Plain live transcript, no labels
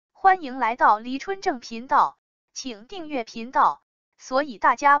欢迎来到黎春正频道，请订阅频道，所以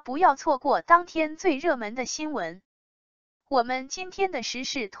大家不要错过当天最热门的新闻。我们今天的时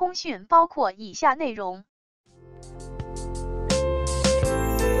事通讯包括以下内容：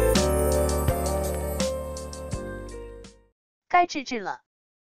该治治了，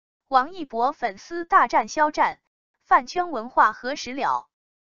王一博粉丝大战肖战，饭圈文化何时了？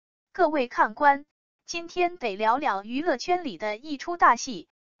各位看官，今天得聊聊娱乐圈里的一出大戏，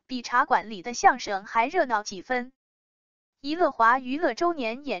比茶馆里的相声还热闹几分。乐华娱乐周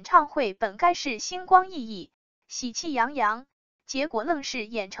年演唱会本该是星光熠熠，喜气洋洋，结果愣是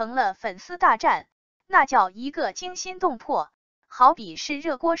演成了粉丝大战，那叫一个惊心动魄，好比是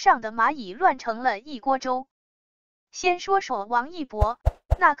热锅上的蚂蚁乱成了一锅粥。先说说王一博，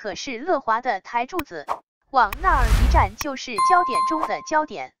那可是乐华的台柱子，往那儿一站就是焦点中的焦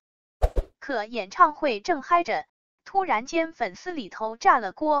点。可演唱会正嗨着，突然间粉丝里头炸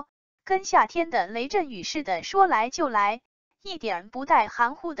了锅，跟夏天的雷阵雨似的说来就来，一点不带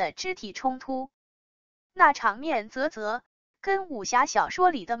含糊的肢体冲突。那场面啧啧，跟武侠小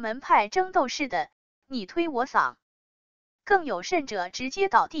说里的门派争斗似的，你推我搡。更有甚者直接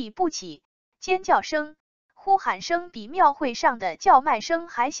倒地不起，尖叫声、呼喊声比庙会上的叫卖声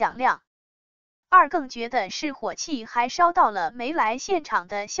还响亮。更觉得是火气还烧到了没来现场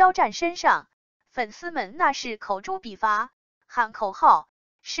的肖战身上，粉丝们那是口诛笔伐，喊口号，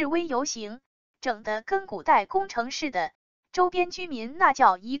示威游行，整得跟古代攻城似的，周边居民那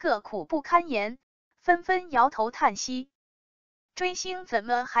叫一个苦不堪言，纷纷摇头叹息。追星怎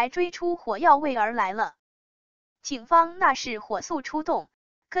么还追出火药味儿来了？警方那是火速出动，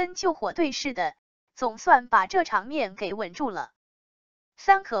跟救火队似的，总算把这场面给稳住了。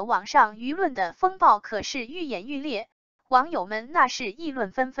可网上舆论的风暴可是愈演愈烈，网友们那是议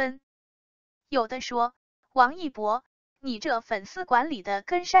论纷纷。有的说，王一博，你这粉丝管理的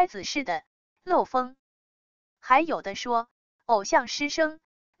跟筛子似的，漏风。还有的说，偶像失声，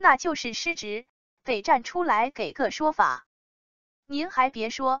那就是失职，得站出来给个说法。您还别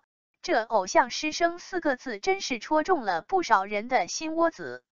说，这偶像失声4个字真是戳中了不少人的心窝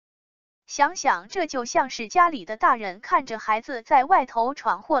子。想想这就像是家里的大人看着孩子在外头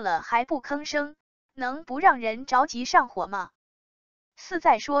闯祸了还不吭声，能不让人着急上火吗？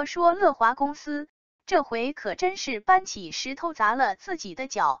再说乐华公司，这回可真是搬起石头砸了自己的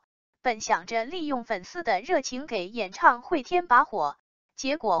脚，本想着利用粉丝的热情给演唱会添把火，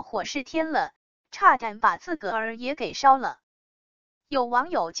结果火势添了，差点把自个儿也给烧了。有网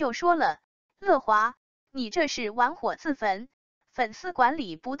友就说了，乐华，你这是玩火自焚，粉丝管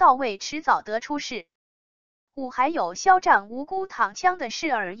理不到位，迟早得出事。还有肖战无辜躺枪的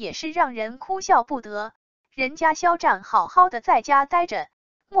事儿也是让人哭笑不得，人家肖战好好的在家待着，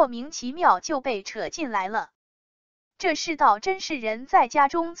莫名其妙就被扯进来了。这世道真是人在家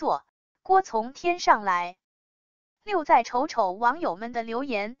中坐，锅从天上来。再瞅瞅网友们的留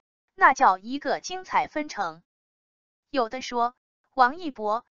言，那叫一个精彩纷呈。有的说，王一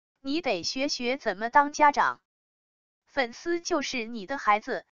博，你得学学怎么当家长。粉丝就是你的孩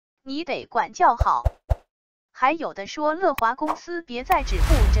子，你得管教好。还有的说，乐华公司别再只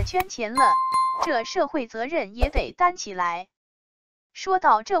顾着圈钱了，这社会责任也得担起来。说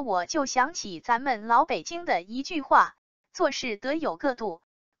到这，我就想起咱们老北京的一句话，做事得有个度，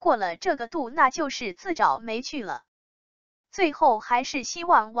过了这个度那就是自找没趣了。最后还是希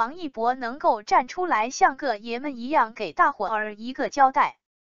望王一博能够站出来像个爷们一样给大伙儿一个交代。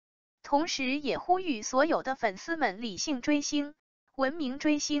同时也呼吁所有的粉丝们理性追星，文明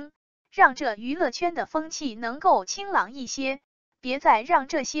追星，让这娱乐圈的风气能够清朗一些，别再让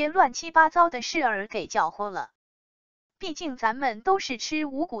这些乱七八糟的事儿给搅和了。毕竟咱们都是吃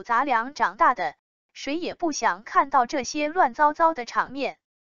五谷杂粮长大的，谁也不想看到这些乱糟糟的场面。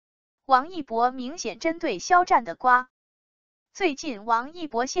王一博明显针对肖战的瓜。最近王一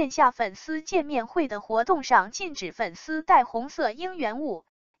博线下粉丝见面会的活动上禁止粉丝带红色应援物，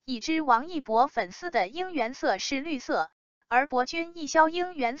已知王一博粉丝的应援色是绿色，而博君一肖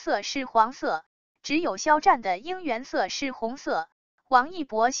应援色是黄色，只有肖战的应援色是红色。王一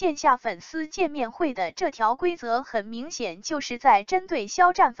博线下粉丝见面会的这条规则很明显就是在针对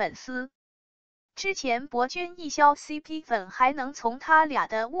肖战粉丝。之前博君一肖 CP 粉还能从他俩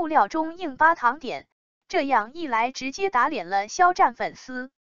的物料中硬扒糖点，这样一来直接打脸了肖战粉丝。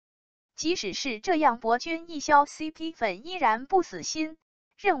即使是这样，博君一肖 CP 粉依然不死心，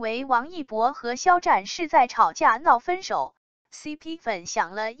认为王一博和肖战是在吵架闹分手。CP 粉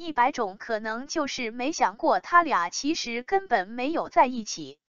想了100种可能，就是没想过他俩其实根本没有在一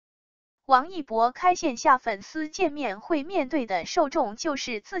起。王一博开线下粉丝见面会面对的受众就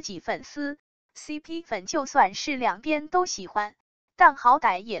是自己粉丝，CP 粉就算是两边都喜欢，但好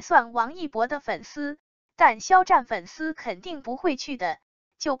歹也算王一博的粉丝，但肖战粉丝肯定不会去的，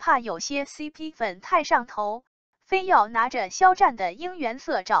就怕有些 CP 粉太上头，非要拿着肖战的应援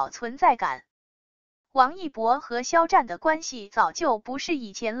色找存在感。王一博和肖战的关系早就不是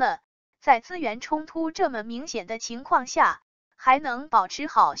以前了，在资源冲突这么明显的情况下，还能保持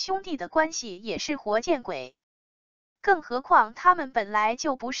好兄弟的关系也是活见鬼。更何况他们本来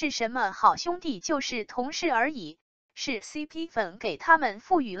就不是什么好兄弟，就是同事而已，是 CP 粉给他们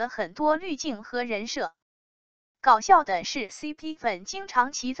赋予了很多滤镜和人设。搞笑的是 CP 粉经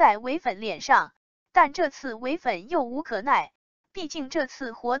常骑在伪粉脸上，但这次伪粉又无可奈，毕竟这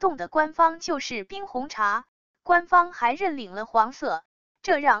次活动的官方就是冰红茶，官方还认领了黄色，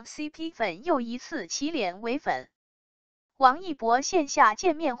这让 CP 粉又一次骑脸伪粉。王一博线下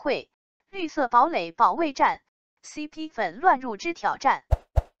见面会，绿色堡垒保卫战， CP 粉乱入之挑战。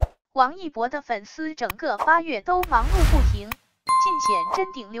王一博的粉丝整个8月都忙碌不停，尽显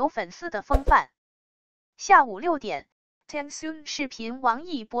真顶流粉丝的风范。下午6点 ，Tensoon 视频王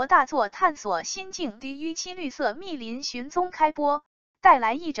一博大作探索心境第一期绿色密林寻踪开播，带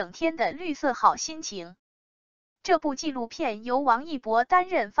来一整天的绿色好心情。这部纪录片由王一博担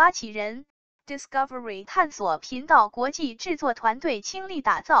任发起人 ，Discovery 探索频道国际制作团队倾力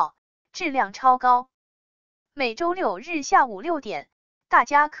打造，质量超高。每周6日下午6点，大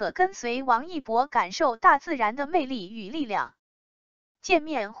家可跟随王一博感受大自然的魅力与力量。见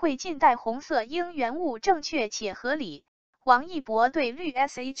面会禁带红色应援物正确且合理，王一博对绿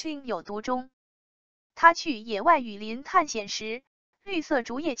SH 有独钟。他去野外雨林探险时，绿色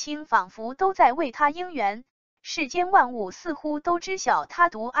竹叶青仿佛都在为他应援，世间万物似乎都知晓他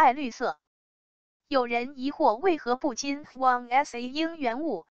独爱绿色。有人疑惑为何不禁黄 SA 应援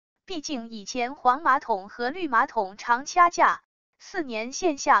物，毕竟以前黄马桶和绿马桶常掐架，4年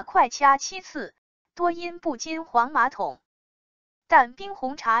线下快掐7次，多因不禁黄马桶。但冰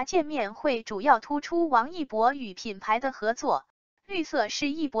红茶见面会主要突出王一博与品牌的合作，绿色是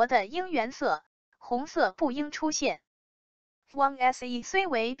一博的应援色，红色不应出现。黄 SA 虽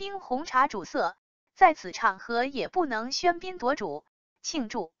为冰红茶主色，在此场合也不能喧宾夺主，庆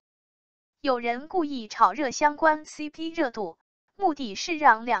祝。有人故意炒热相关 CP 热度，目的是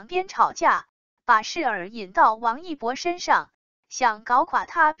让两边吵架，把视耳引到王一博身上，想搞垮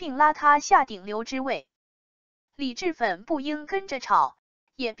他并拉他下顶流之位。理智粉不应跟着吵，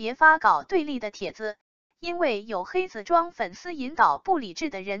也别发搞对立的帖子，因为有黑子装粉丝引导不理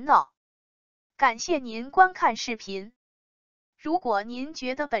智的人闹。感谢您观看视频。如果您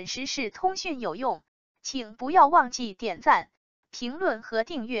觉得本时事通讯有用，请不要忘记点赞、评论和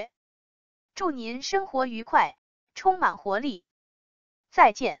订阅。祝您生活愉快，充满活力。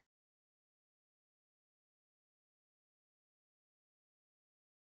再见。